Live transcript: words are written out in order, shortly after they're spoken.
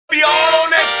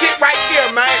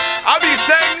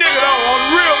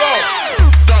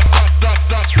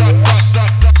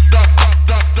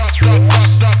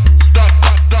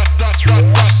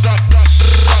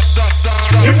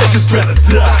better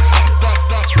duck.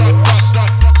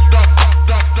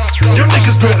 You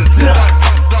niggas better duck.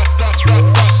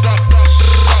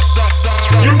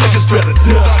 You niggas better duck. You niggas better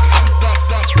duck.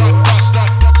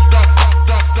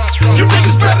 You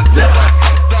niggas better duck.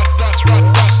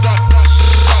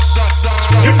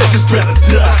 You niggas better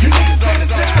duck. You niggas better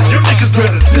duck. You niggas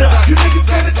better duck. You niggas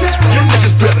better duck. You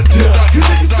niggas better duck.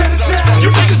 You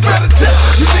niggas better duck.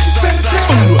 You niggas better duck.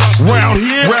 Round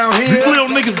here, these little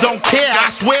niggas don't care. I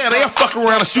swear they'll fuck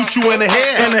around and shoot you in the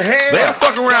head. They'll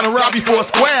fuck around and rob you for a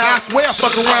square. I swear,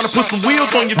 fuck around and put some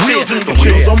wheels on your chest. Some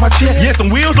wheels on my chest. Yeah, some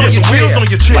wheels on your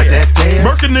chest. Like that dance.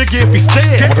 Murk a nigga if he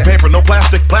stares. Want the paper, no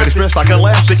plastic. But it's stretched like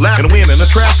elastic. And the wind in the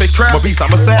traffic. My beast,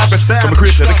 I'm a savage. From the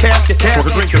crib to the casket. Smoke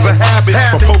a drink is a habit.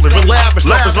 From Poland and lavish.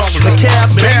 Rappers all in the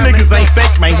cabinet. Them niggas ain't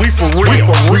fake, man. We for real.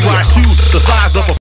 We ride